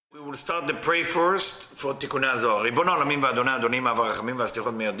we'll start the pray first for תיקוני הזוהר. ריבון העולמים ואדוני אדונים אב הרחמים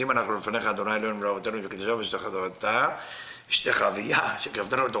והסליחות מיידים אנחנו לפניך אדוני אלוהינו ולאבותינו וקדשנו ושתך תורתה אשתך אביה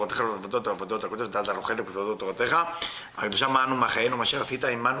שקרבתנו לתורתך ולעבודות העבודות הקודש נתת לנו חלק בסודות תורתך הקדושה מענו מחיינו מה שעשית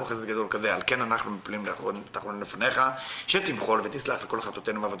עמנו חסד גדול כזה על כן אנחנו מפלים תחתונים לפניך שתמחול ותסלח לכל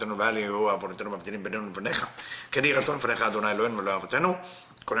חטאותינו ואבותינו ואל יהיו עוונותינו מבדילים בינינו לבניך כן יהי רצון לפניך אדוני אלוהינו ולאבותינו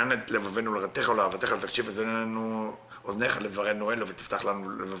כונן את לבבנו לרתך ולאהבתך ותקשיב אזנינו אוזניך לברנו אלו ותפתח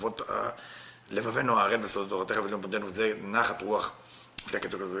לנו לבבנו הערל בסודות תורתך ולמודנו וזה נחת רוח פלקת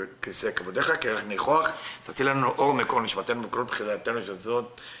כיסא כבודיך כרך ניחוח תציל לנו אור מקור נשמתנו בכל בחילתנו של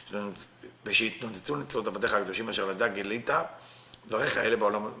זאת ושיתנוצצו נצרות עבדיך הקדושים אשר לדע גילית דבריך אלה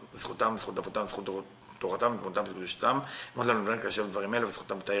בעולם זכותם זכות אבותם זכות תורתם ותמותם וקדושתם אמרת לנו לבן כאשר דברים אלה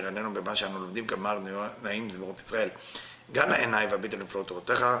וזכותם תאיר עינינו במה שאנו לומדים כמר נעים זמירות ישראל גן לעיניי והביט על נפלאות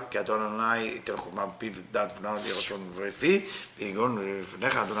תורתך, כי אדון אדוני ייתן חוכמה בפיו ודעת ונאמר לי רצון ורפי, ויגון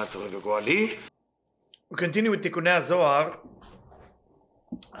לפניך אדוני צורך וגואלי. We continue with תיקוני הזוהר.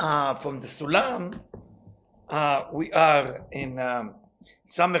 From the Sulam, we are in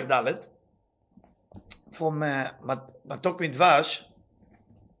Samech Dalet. From Matok Midvash,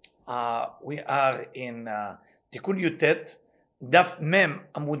 we are in Tikun Yutet, Daf Mem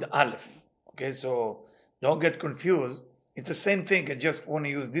Amud Aleph. Okay, so don't get confused. It's the same thing. I just want to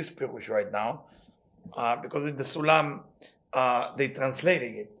use this pirush right now because in the Sulam they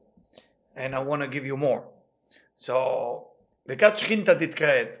translating it, and I want to give you more. So, וכת שכינתא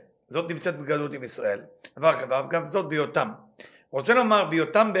תתקראת, זאת נמצאת בגלות עם ישראל, דבר כדבר, גם זאת ביותם. רוצה לומר,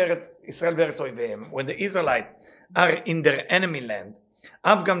 ביותם בארץ, ישראל בארץ אויביהם, when the Israelites are in their enemy land,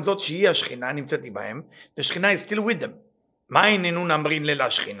 אף גם זאת שהיא השכינה נמצאת בהם, the שכינה is still with them. מה איננו נאמרים לילה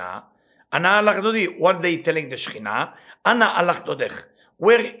השכינה? אנא הלך דודי, what they telling the שכינה? אנא הלך דודך.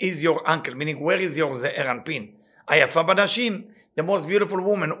 Where is your uncle? Meaning, where is your זעיר אנפין? היפה בנשים, the most beautiful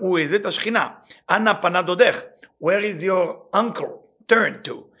woman, who is it? השכינה. אנא פנה דודך. Where is your uncle? Turn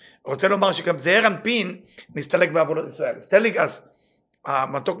to. רוצה לומר שגם זעיר אנפין מסתלק בעבודת ישראל. It's telling us,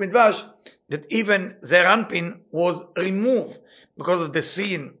 מתוק מדבש, that even זעיר אנפין was removed because of the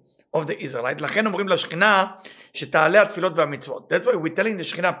sin of the Israelite. לכן אומרים לשכינה שתעלה התפילות והמצוות. That's why we're telling the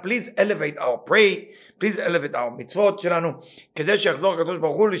שכינה, please elevate our pray, please elevate our מצוות שלנו, כדי שיחזור הקדוש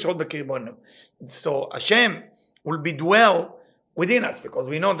ברוך הוא לשרות בקרבנו. So Hashem will be dwell within us, because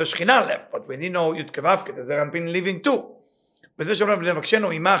we know the שכינה left, but we didn't know י' כו' כ' זעיר אנפין living too. וזה שאומרים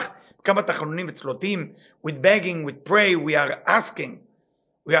לבקשנו עמך כמה תחנונים וצלותים, with begging, with pray, we are asking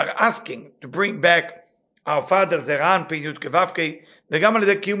to bring back our father זעיר אנפין י' כו' כ' וגם על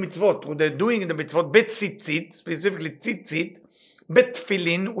ידי קיום מצוות, they're doing the מצוות בציצית, specifically ציצית,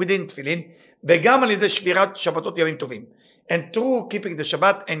 בתפילין, within תפילין, וגם על ידי שבירת שבתות ימים טובים. And through keeping the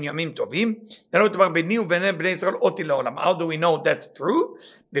Shabbat and ימים טובים, נראה דבר ביני ובין בני ישראל אותי לעולם. How do we know that's true?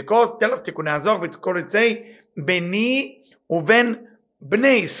 Because, tell us תיקוני הזוהר, it's called to say, ביני ובין בני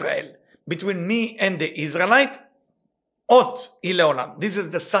ישראל. Between me and the Israelite, אות היא לעולם. This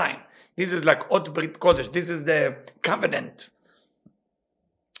is the sign. This is like אות ברית קודש. This is the covenant.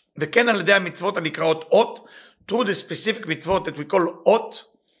 וכן על ידי המצוות הנקראות אות, through the specific מצוות that we call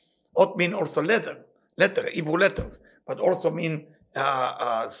אות, אות mean also letter, Hebrew letters, but also mean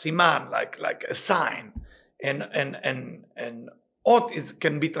siman, like a sign, and אות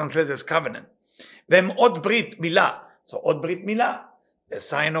can be translated as covenant. והם אות ברית מילה, so אות ברית מילה, the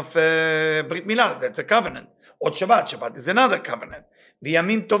sign of ברית מילה, that's a covenant. אות שבת is another covenant.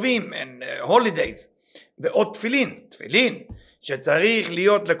 וימים טובים and holidays, ואות תפילין, שצריך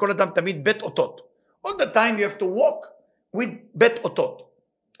להיות לכל אדם תמיד בית אותות. All the time you have to walk with בית אותות.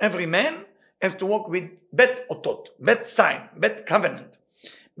 Every man has to walk with בית אותות, בית sign, בית covenant.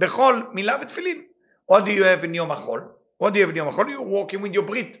 בכל מילה ותפילין. What do you have in יום החול? You're walking with your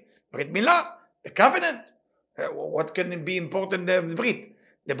ברית מילה, the covenant. What can it be important the ברית?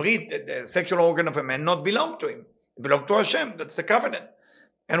 The ברית, the sexual organ of a man not belong to him. It belongs to Hashem, that's the covenant.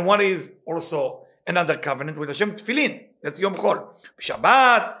 And what is also another covenant with Hashem? תפילין. That's Yom Chol.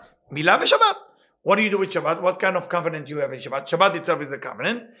 Shabbat, Milah v'Shabbat. What do you do with Shabbat? What kind of covenant do you have in Shabbat? Shabbat itself is a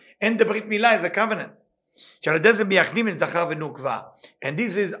covenant, and the Brit Milah is a covenant. And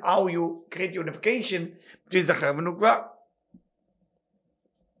this is how you create unification between Zachar ונוקבה.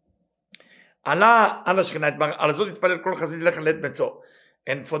 עלה על השכינה, על זאת התפלל כל חסיד ילך לעת מצוא.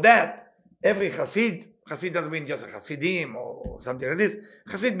 And for that, every Chassid doesn't mean just a Chassidim or something like this.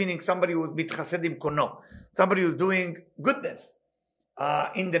 Chassid meaning somebody who is mitchased im kono. Somebody who's doing goodness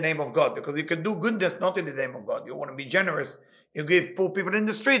in the name of God. Because you can do goodness not in the name of God. You want to be generous. You give poor people in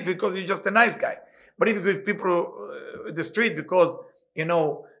the street because you're just a nice guy. But if you give people in the street because, you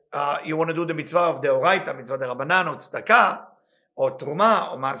want to do the mitzvah of the Oraita, mitzvah de Rabbanan, or tzedakah, or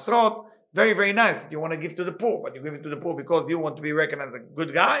Truma, or Masrot, very, very nice. You want to give to the poor, but you give it to the poor because you want to be recognized as a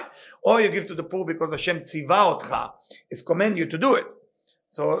good guy, or you give to the poor because Hashem tziva otcha, is command you to do it.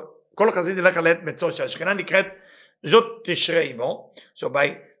 So, כל חסיד ילך על עת מצוא, שהשכינה נקראת זאת תשרה עמו. So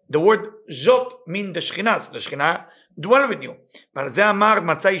by the word זאת mean the שכינה, so the שכינה dwell with you. ועל זה אמר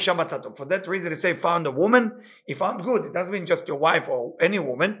מצא אישה מצא טוב. For that reason he say found a woman, he found good. It doesn't mean just your wife or any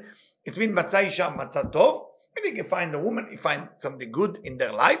woman. It means מצא אישה מצא טוב. Maybe you find a woman, you find something good in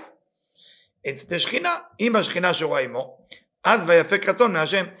their life. It's the שכינה. אם השכינה שורה עמו, אז ויפק רצון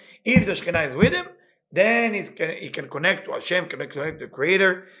מהשם. If the שכינה is with him, then he can connect to Hashem, connect to the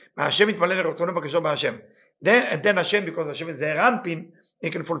Creator. Hashem יתמלא לרצונו בקשו בהשם. Then Hashem, because Hashem is זעיר אנפין, he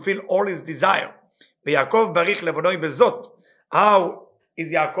can fulfill all his desire. ויעקב בריך לבנוי בזאת. How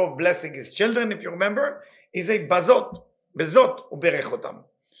is Yaakov blessing his children, if you remember? He said בזאת, בזאת הוא ברך אותם.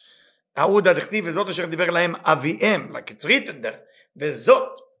 העוד הדכתיב, וזאת אשר דיבר להם אביהם, like it's written there,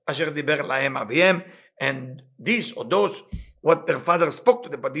 וזאת אשר דיבר להם אביהם, and these or those, what their father spoke to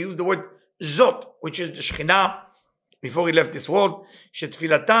them, but they used the word זאת, which is the Shekhinah, before he left this world,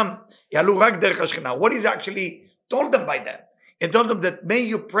 שתפילתם יעלו רק דרך השכינה. What is actually told them by that? He told them that may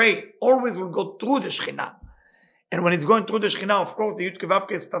you pray always will go through the Shekhinah. And when it's going through the Shekhinah, of course, the Yud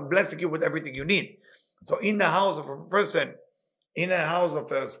Kevavke start blessing you with everything you need. So in the house of a person, in a house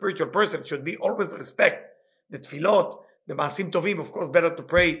of a spiritual person, should be always respect the tefillot, the Maasim Tovim. Of course, better to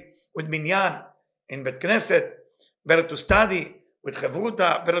pray with Minyan in Bet Knesset, better to study with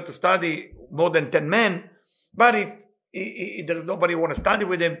Chavruta, better to study more than 10 men. But if there is nobody who want to study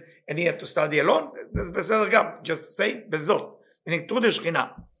with him and he have to study alone, that's בסדר גם, just say בזאת, meaning through the Shekhinah.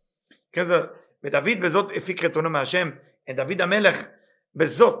 ודוד בזאת הפיק רצונו מהשם, and דוד המלך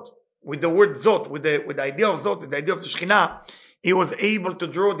בזאת, with the word זאת, with the idea of זאת, the idea of the Shekhinah, he was able to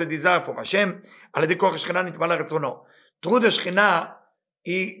draw the desire from Hashem, על ידי כוח השכינה נתמלא רצונו. Through the Shekhinah,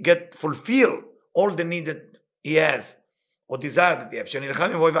 he get fulfill all the need that he has, or desire that he has, שנלחם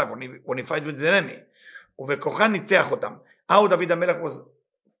עם אויביו, when he fight with his enemy, ובכוחה ניצח אותם. How David HaMelech was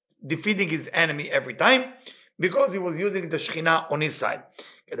defeating his enemy every time, because he was using the Shekhinah on his side.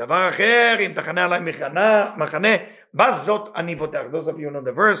 כדבר אחר, אם תחנה עליי מחנה, בזאת אני פותח. Those of you know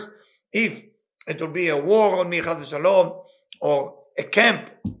the verse, if it will be a war on me, חס ושלום, or a camp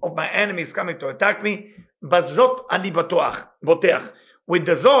of my enemies coming to attack me, בזאת אני בטוח. With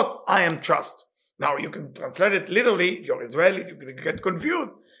the זאת, I am trust. Now you can translate it literally, if you're Israeli, you can get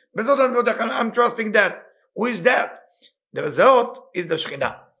confused. בזאת אני בטוח, I'm trusting that. Who is that? The זאת is the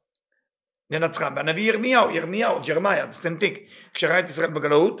Shekhinah. ננצחם. והנביא ירמיהו, Jeremiah, the same thing. כשראה את ישראל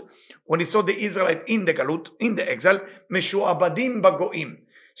בגלות, when he saw the Israelite in the גלות, in the exile, משועבדים בגויים.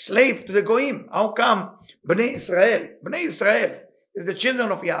 Slave to the goyim. How come? Bnei Israel is the children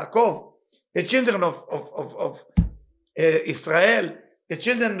of Yaakov, the children of Israel, the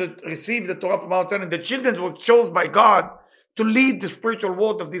children that received the Torah from Mount Sinai, the children that were chosen by God to lead the spiritual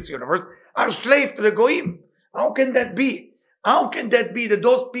world of this universe, are slaves to the goyim. How can that be? How can that be that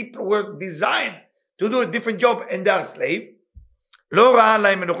those people were designed to do a different job and they are slaves? לא ראה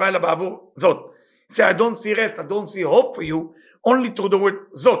להם מנוחה אלא בעבור זאת. Say, I don't see rest, I don't see hope for you, only through the word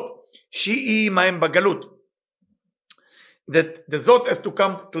זאת. שהיא עמהם בגלות. That the זאת has to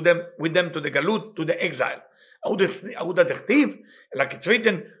come to them, with them to the גלות, to the exile. עוד הדכתיב, like it's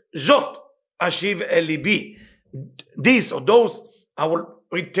written, זאת אשיב אל ליבי. This or those, I will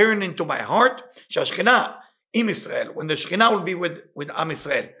return into my heart, שהשכינה עם ישראל, when the Shekhinah will be with Am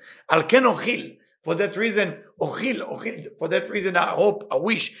Israel. על כן אוכיל, for that reason, אוכיל, for that reason I hope, I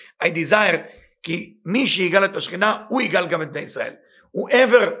wish, I desire, כי מי שיגאל את השכינה, הוא יגאל גם את בני ישראל.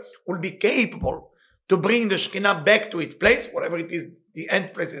 Whoever will be capable to bring the Shekhinah back to its place, whatever it is, the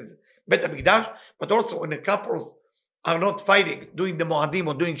end place is Bet HaMikdash, but also when the couples are not fighting, doing the Moadim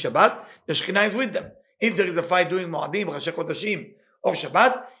or doing Shabbat, the Shekhinah is with them. If there is a fight doing Moadim, Rashi Kodashim, or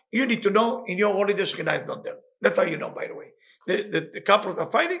Shabbat, you need to know in your holiday Shekhinah is not there. That's how you know, by the way. The couples are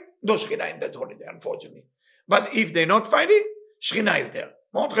fighting, no Shekhinah in that holiday, unfortunately. But if they're not fighting, Shekhinah is there.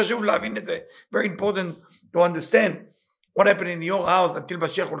 מאוד חשוב להבין את זה. Very important to understand what happened in your house until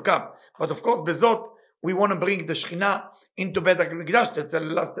Mashiach will come. But of course, בזאת, we want to bring the Shekhinah into Bet HaMikdash. That's the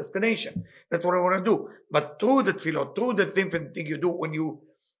last destination. That's what I want to do. But through the tefillot, through the different thing you do, when you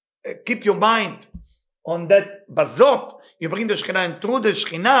keep your mind on that bazot, you bring the Shekhinah, and through the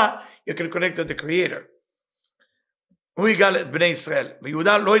Shekhinah, you can connect to the Creator. הוא יגאל את בני ישראל,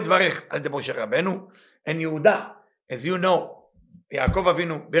 ויהודה לא יתברך על ידי משה רבנו, and יהודה, as you know, יעקב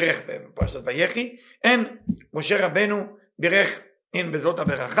אבינו בירך בפרשת ויחי, and משה רבנו בירך in בזאת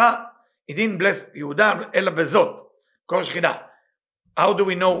הברכה, he didn't bless יהודה, אלא בזאת, כל שכינה. How do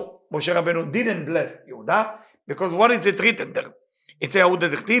we know משה רבנו didn't bless יהודה? Because what is it written there? יצא יהודה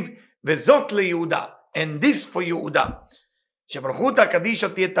דכתיב, וזאת ליהודה, and this for יהודה. שברכות הקדישה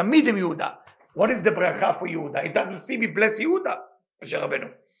תהיה תמיד עם יהודה. What is the ברכה for יהודה? It doesn't say me bless יהודה, משה רבנו.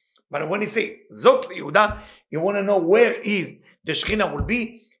 But when you say זאת ליהודה, you want to know where is the Shekhinah will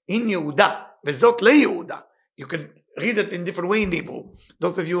be in יהודה, וזאת ליהודה. You can read it in different way in Hebrew.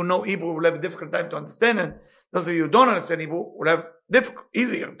 Those of you who know Hebrew will have a difficult time to understand it. Those of you who don't understand Hebrew will have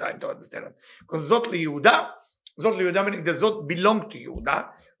easier time to understand it. Because זאת ליהודה meaning the זאת belong to יהודה.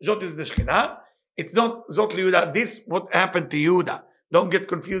 זאת is the Shekhinah. It's not זאת ליהודה. This what happened to יהודה. Don't get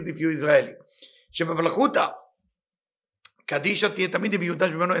confused if you're Israeli. שבמלכותה קדישה תהיה תמיד ביהודה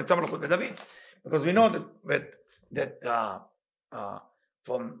שבמנו יצא מלכות בדוד. Because we know that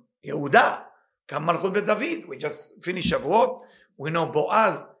from יהודה come מלכות בדוד. We just finished Shavuot. We know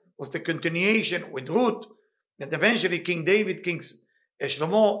Boaz was the continuation with Ruth. And eventually King David, King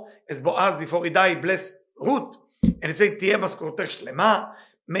Shlomo, as Boaz before he died, blessed Ruth. And he said, תהיה משכורתך שלמה,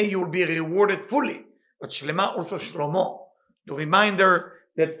 may you be rewarded fully. But שלמה also Shlomo. The reminder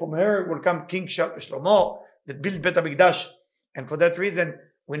that from her will come King Shlomo that built Bet HaMikdash. And for that reason,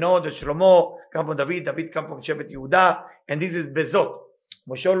 we know that Shlomo come from David, David come from Shevet Yehuda, and this is Bezot.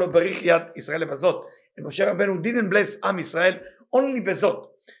 Moshe lo berich yad Israel bezot. And Moshe Rabbeinu didn't bless Am Israel only bezot.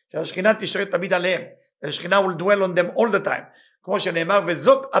 שהשכינה תשרה תמיד עליהם. The Shekhinah will dwell on them all the time. כמו שנאמר,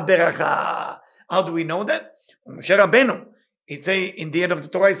 וזאת הברכה. How do we know that? Moshe Rabbeinu, it say in the end of the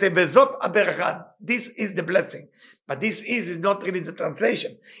Torah, it say, וזאת הברכה. This is the blessing. But this is not really the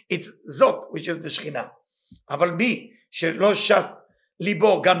translation. It's זאת, which is the Shekhinah. אבל מי שלא שת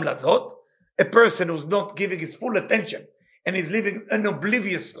ליבו גם לזאת, a person who's not giving his full attention and is living an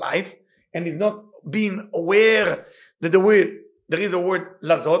oblivious life and is not being aware that there is a word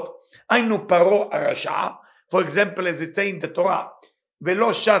לזאת, היינו פרעה הרשע, for example, as it say in the Torah,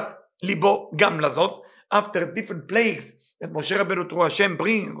 ולא שת ליבו גם לזאת, after different plagues that Moshe Rabbeinu through Hashem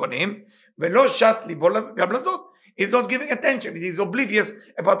bringing on him, ולא שת ליבו גם לזאת, he's not giving attention, he is oblivious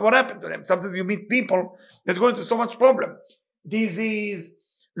about what happened to them. Sometimes you meet people that go into so much problem, disease,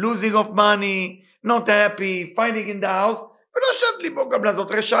 losing of money, not happy, fighting in the house, ולא שת ליבו גם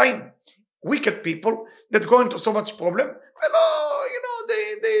לזאת, רשעים, wicked people that go into so much problem, ולא,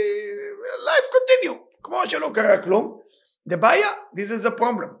 life continue. כמו שלא קרה כלום. The בעיה, this is a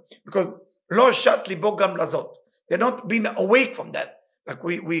problem. Because לא שת ליבו גם לזאת. They're not being awake from that. Like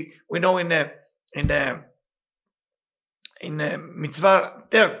we know in מצווה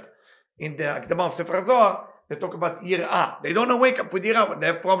תרת, in the הקדמה of ספר הזוהר, they talk about יראה. They don't wake up with יראה, but they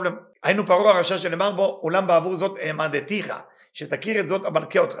have problem. היינו פרעה הרשע שנאמר בו, אולם בעבור זאת העמדתיך, שתכיר את זאת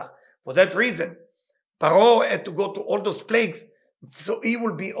אמלכה אותך. For that reason, פרעה had to go to all those plagues, so he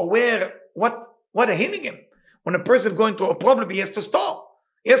will be aware what are hitting him. When a person going through a problem, he has to stop.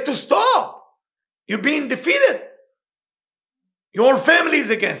 He has to stop. You're being defeated. Your whole family is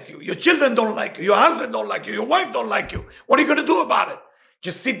against you. Your children don't like you. Your husband don't like you. Your wife don't like you. What are you going to do about it?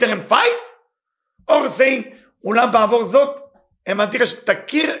 Just sit there and fight? Or saying, אולם בעבור זאת, האמנתיך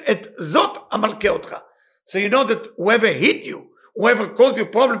שתכיר את זאת המלכה אותך. So you know that whoever hit you, whoever caused you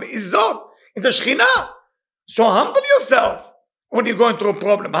problem is זאת. It's the Shekhinah. So humble yourself when you're going through a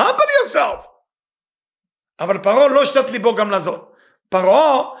problem. Humble yourself. אבל פרעה לא שת ליבו גם לזאת.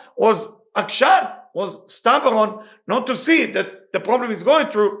 פרעה was עקשן, was stubborn not to see that the problem he's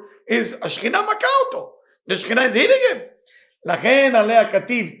going through is השכינה מכה אותו. The שכינה is hitting him. לכן עליה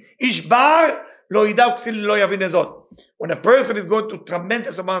כתיב, איש בר לא ידע וכסיל לא יבין זאת. When a person is going through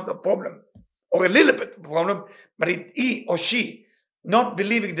tremendous amount of problem, or a little bit of problem, but he or she not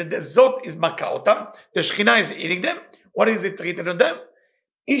believing that the זאת is מכה אותם, the שכינה is hitting them, what is it written on them?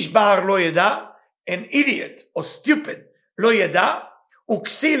 איש בר לא ידע, an idiot or stupid, לא ידע,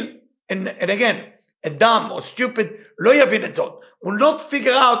 וכסיל, and again, a dumb or stupid, לא יבין את זאת, will not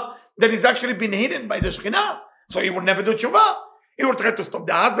figure out that he's actually been hidden by the Shekhinah, so he will never do tshuva. He will try to stop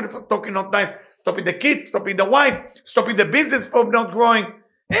the husband from talking not nice, stopping the kids, stopping the wife, stopping the business from not growing.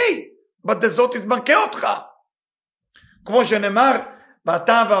 Hey, but the זאת is מכה אותך. כמו שנאמר,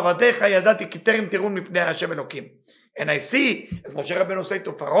 ואתה ועבדיך ידעתי כי טרם תיראון מפני השם אלוקים. And I see, as Moshe Rabbeinu said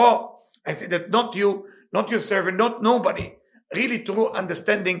to Pharaoh, I see that not you, not your servant, not nobody, really true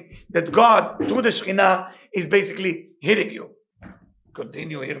understanding that God, through the Shekhinah, is basically hitting you.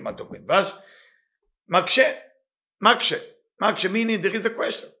 Continue here, Matok Vash. Makshe, meaning there is a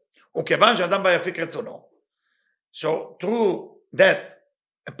question. וכיוון שאדם בה יפיק רצונו. So through that,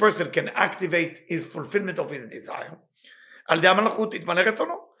 a person can activate his fulfillment of his desire. על ידי המלכות יתמלא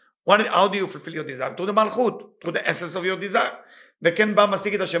רצונו. How do you fulfill your desire? Through the malchut, through the essence of your desire. וכן בא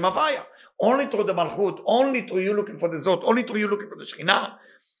משיג את השם הוויה. Only through the malchut, only through you looking for the zot, only through you looking for the Shekhinah,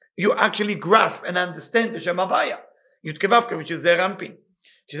 you actually grasp and understand the Shem Havaya. י' כו' which is זעיר אנפין,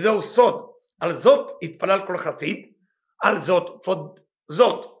 שזהו סוד, על זאת התפלל כל חסיד, על זאת, for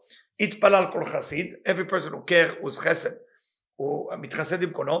זאת התפלל כל חסיד, every person who care, who's חסד, הוא מתחסד עם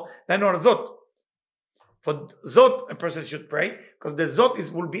קונו, דהיינו על זאת, for זאת a person should pray, because the זאת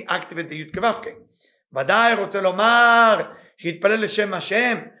will be activated the י' כו' ודאי רוצה לומר שיתפלל לשם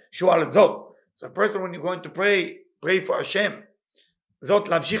השם שהוא על זאת. So a person when you're going to pray for השם, זאת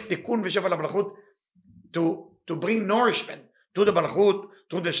להמשיך תיקון ושפע למלכות, to bring nourishment to the מלכות,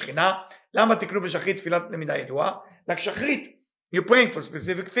 to the שכינה. למה תקנו בשחרית תפילת למידה ידועה? like שחרית, you're praying for a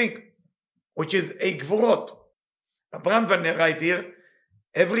specific thing, which is a גבורות. Brandvan right here,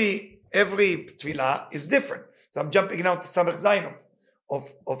 every תפילה is different. So I'm jumping now to סמך זין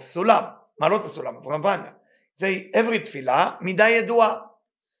of סולם, מעלות הסולם, Brandvan. Say every תפילה מידה ידועה.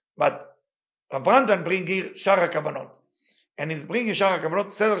 But Brandvan bring here שאר הכוונות. And he's bringing שאר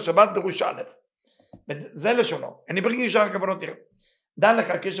הכוונות סדר שבת דרוש א'. זה לשונו. And he bringing שאר הכוונות here. דע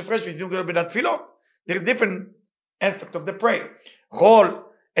לך כשף רש ותנו גדול בין התפילות. There is different aspect of the prayer. חול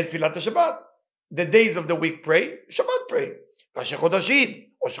את תפילת השבת. The days of the week pray, שבת pray. ראשי חודשים,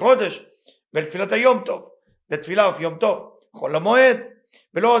 ראש חודש, ולתפילת היום טוב. לתפילה of יום טוב. חול המועד.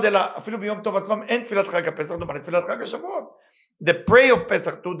 ולא עוד אלא, אפילו ביום טוב עצמם אין תפילת חג הפסח, דומה לתפילת חג השבועות. The prayer of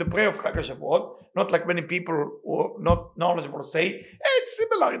Pesach to the prayer of חג השבועות, not like many people who are not knowledgeable say, hey, it's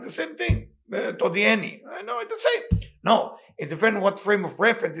similar, it's the same thing. תודיעני, no, it's the same. No, it's different what frame of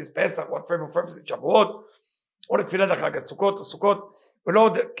reference is Pesach, what frame of reference is שבועות, או לתפילת החג הסוכות, ולא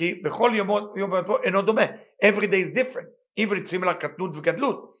עוד, כי בכל יום אינו דומה. Every day is different. even it's similar קטנות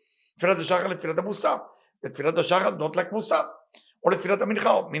וגדלות. תפילת השחר לתפילת המוסף, לתפילת השחר not like מוסף. או לתפילת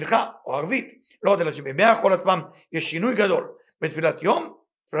המנחה, או מנחה, או ערבית. לא יודע, שבימי החול עצמם יש שינוי גדול. בתפילת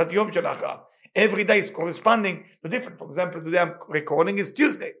יום של האחר. Every day is corresponding to different. For example, today I'm recording is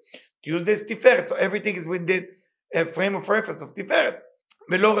Tuesday. Tuesday is Tiferet, so everything is within the frame of reference of Tiferet.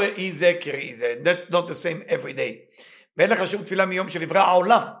 ולא ראי זה כראי זה. That's not the same every day. ואין לך שום תפילה מיום שנברא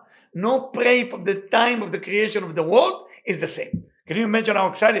העולם. No pray from the time of the creation of the world is the same. Can you imagine how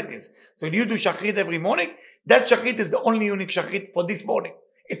excited it is? So when you do shachrit every morning, that shachrit is the only unique shachrit for this morning.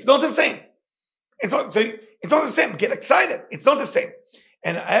 It's not the same. It's not the same. Get excited. It's not the same.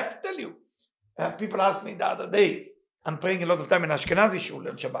 And I have to tell you, people asked me the other day, I'm praying a lot of time in Ashkenazi shul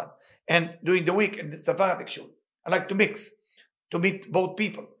on Shabbat, and during the week in the Sephardic shul. I like to mix, to meet both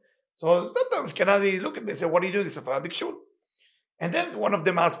people. So sometimes Ashkenazi look at me and say, what are you doing in Sephardic shul? And then one of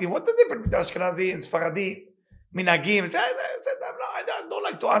them asked me, what's the difference between Ashkenazi and Sephardi minagim? I said, I don't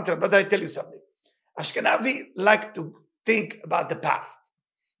like to answer, but I tell you something. Ashkenazi like to think about the past.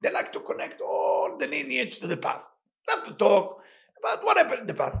 They like to connect all the lineage to the past. Not to talk about what happened in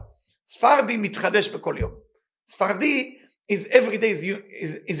the past. Sephardi מתחדש בכל יום. Sephardi is every day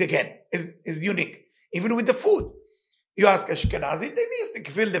is unique. Even with the food. You ask Ashkenazi, they miss the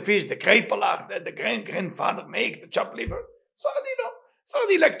gefilte fish, the kreipelach, the grandfather make, the chopped liver. Sephardi no.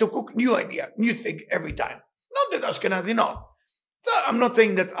 Sephardi like to cook new idea, new thing every time. Not that Ashkenazi not. So I'm not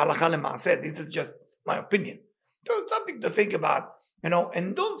saying that's halacha l'maaseh. This is just my opinion. So it's something to think about,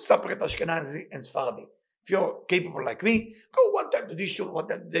 and don't separate Ashkenazi and Sephardi. If you're capable like me, go one time to this shul, one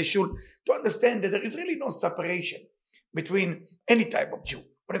time to this shul, to understand that there is really no separation between any type of Jew.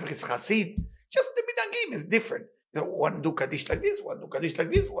 Whatever is Hasid, just the minhagim is different. One do Kaddish like this, one do Kaddish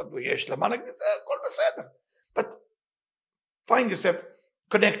like this, one do Yesh Lama like this, kol beseder. But find yourself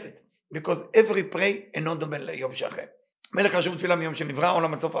connected, because every pray אינו דומה ליום שאחר. מלך חשוב תפילה מיום שנברא,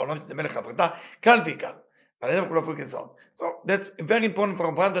 עולם הצוף, העולם מלך הפרטה, קל ועיקר. So that's very important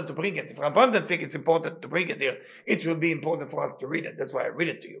for Brandon to bring it. If Brandon thinks it's important to bring it here, it will be important for us to read it. That's why I read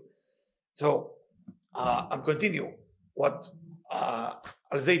it to you. So I'm continue what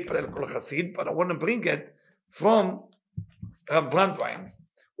על זה יתפלל כל חסיד, but I want to bring it from Rav Brandwein,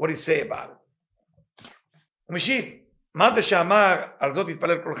 what he say about it. הוא משיב, מה זה שאמר על זאת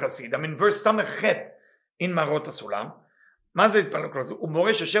יתפלל כל חסיד? I mean verse ס"ח in מערות הסולם, מה זה יתפלל כל חסיד? הוא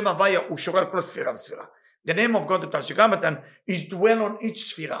מורה ששם הוויה הוא שורר כל ספירה וספירה. The name of God, the Tashigramatan, is dwell on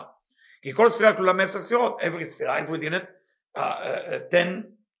each sphere. כי כל ספירה כלולה 10 ספירות. Every sphere is within it 10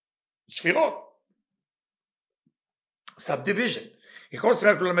 ספירות. Subdivision. כי כל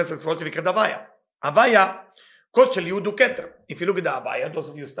ספירה כלולה 10 ספירות שנקראת הוויה. הוויה, קוד של יוד הוא כתר. If you look at the הוויה, those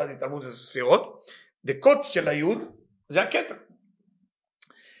of you study תלמוד 10 ספירות, the קוד של היוד זה הכתר.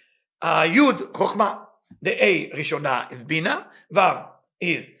 היוד חוכמה. The A ראשונה is בינה, ו'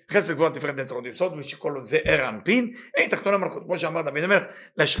 is חסד גבוה תפארת נצח הוד יסוד, ושכל זה ער אנפין, אין תחתונה מלכות, כמו שאמר דוד המלך,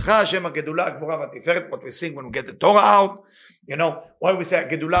 לשך השם הגדולה הגבורה והתפארת, what we sing when we get the Torah out, why we say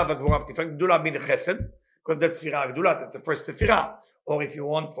הגדולה והגבורה והתפארת, גדולה בין חסד, because that's ספירה הגדולה, that's the first ספירה, or if you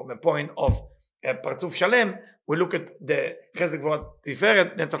want from a point of פרצוף שלם, we look at the חסד גבורת תפארת,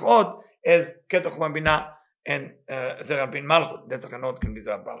 נצח עוד, as קטע חוכמה בינה and זרע אנפין מלכות, נצח הנאות can be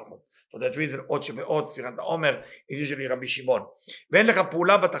זרע מלכות. For that reason, עוד שבעוד ספירת העומר is usually רבי שמעון. ואין לך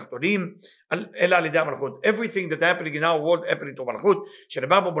פעולה בתחתונים, אלא על ידי המלכות. Everything that happening in our world happening to מלכות,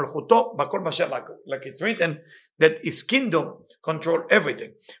 שנאמר בו מלכותו, בכל מאשר like it's written, that his kingdom control everything.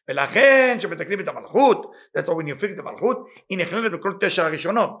 ולכן שמתקנים את המלכות, that's how when you fix את המלכות, היא נכללת בכל 9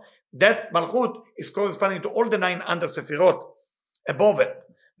 הראשונות. That מלכות is corresponding to all the 9 under ספירות, above it.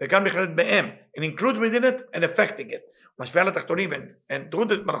 וגם נכללת בהם, and include within it and affecting it. משפיע על התחתונים, and through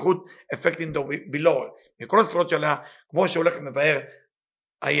the מלכות affecting the below. מכל הספירות שלה, כמו שהולך מבאר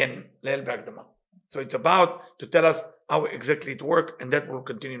עיין לאל בהקדמה. So it's about to tell us how exactly it works, and that will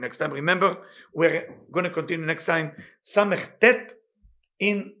continue next time. Remember, we're going to continue next time, סמך ט'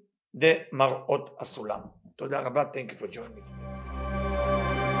 in the מראות הסולם. תודה רבה, thank you for joining me.